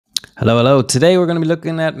Hello, hello. Today we're going to be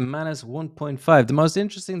looking at Manus 1.5. The most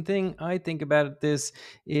interesting thing I think about this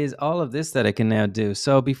is all of this that I can now do.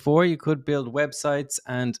 So before you could build websites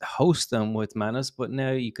and host them with Manus, but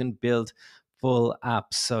now you can build full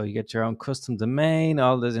apps. So you get your own custom domain,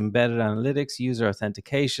 all this embedded analytics, user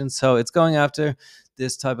authentication. So it's going after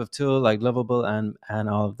this type of tool like Lovable and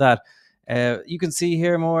all of that. You can see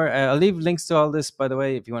here more. I'll leave links to all this, by the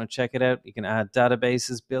way, if you want to check it out. You can add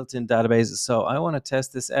databases, built-in databases. So I want to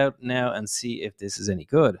test this out now and see if this is any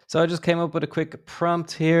good. So I just came up with a quick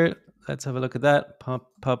prompt here. Let's have a look at that.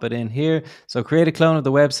 Pop it in here. So create a clone of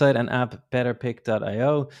the website and app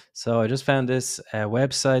betterpick.io. So I just found this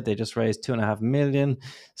website. They just raised 2.5 million.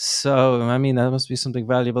 So I mean, that must be something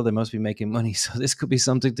valuable. They must be making money. So this could be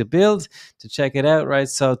something to build, to check it out, right?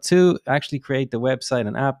 So to actually create the website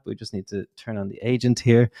and app, we just need to turn on the agent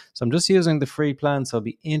here. So I'm just using the free plan. So it'll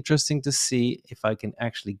be interesting to see if I can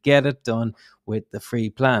actually get it done with the free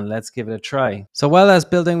plan. Let's give it a try. So while that's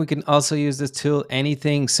building, we can also use this tool,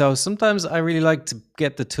 anything. So sometimes I really like to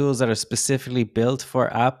get the tools that are specifically built for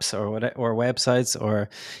apps or websites, or,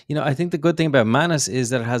 I think the good thing about Manus is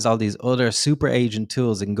that it has all these other super agent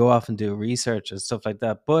tools. It can go off and do research and stuff like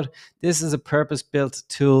that. But this is a purpose-built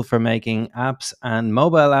tool for making apps and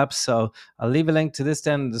mobile apps. So I'll leave a link to this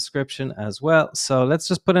down in the description as well. So let's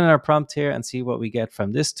just put in our prompt here and see what we get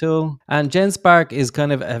from this tool. And GenSpark is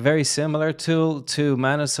kind of a very similar tool to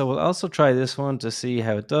Manus. So we'll also try this one to see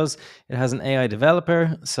how it does. It has an AI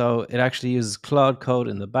developer, so it actually uses Claude code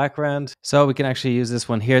in the background. So we can actually use this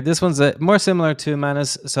one here. This one's more similar to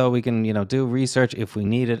Manus, so we can, do research if we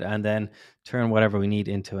need it and then turn whatever we need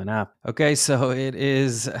into an app. Okay, so it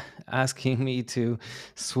is asking me to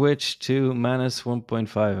switch to Manus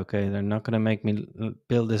 1.5. Okay, they're not going to make me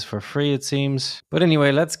build this for free, it seems. But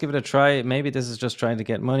anyway, let's give it a try. Maybe this is just trying to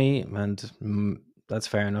get money, and that's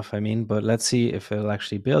fair enough, I mean, but let's see if it'll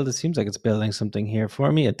actually build. It seems like it's building something here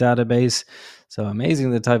for me, a database. So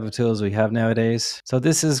amazing, the type of tools we have nowadays. So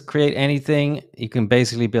this is create anything. You can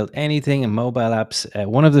basically build anything in mobile apps.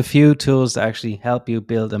 One of the few tools to actually help you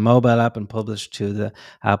build a mobile app and publish to the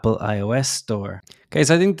Apple iOS store. Okay,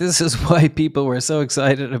 so I think this is why people were so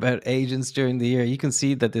excited about agents during the year. You can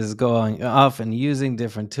see that this is going off and using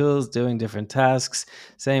different tools, doing different tasks.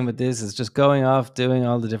 Same with this, it's just going off, doing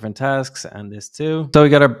all the different tasks, and this too. So we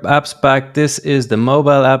got our apps back. This is the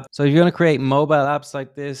mobile app. So if you're going to create mobile apps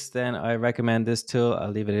like this, then I recommend this tool.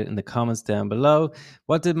 I'll leave it in the comments down below.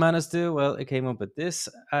 What did Manus do? Well, it came up with this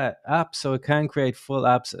app, so it can create full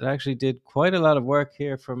apps. It actually did quite a lot of work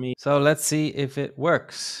here for me. So let's see if it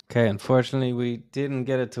works. Okay, unfortunately, we didn't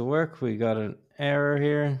get it to work. We got an error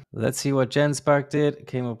here. Let's see what GenSpark did. It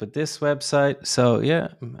came up with this website. So yeah,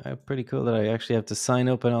 pretty cool that I actually have to sign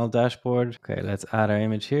up in all dashboard. Okay, let's add our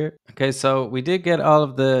image here. Okay, so we did get all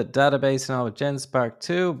of the database and all with GenSpark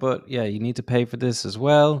too, but yeah, you need to pay for this as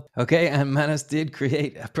well. Okay, and Manus did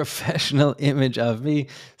create a professional image of me.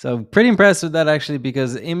 So pretty impressed with that actually,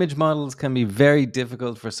 because image models can be very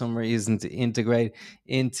difficult for some reason to integrate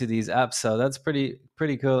into these apps. So that's pretty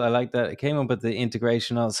cool. I like that. It came up with the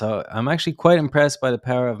integration also. I'm actually quite impressed by the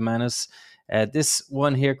power of Manus. This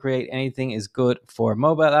one here, create anything, is good for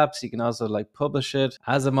mobile apps. You can also publish it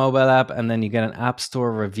as a mobile app, and then you get an app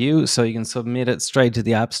store review, so you can submit it straight to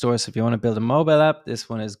the app store. So if you want to build a mobile app, this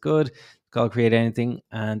one is good. It's called Create Anything,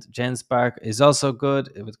 and GenSpark is also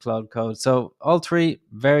good with Cloud Code. So all three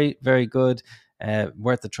very, very good.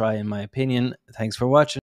 Worth a try in my opinion. Thanks for watching.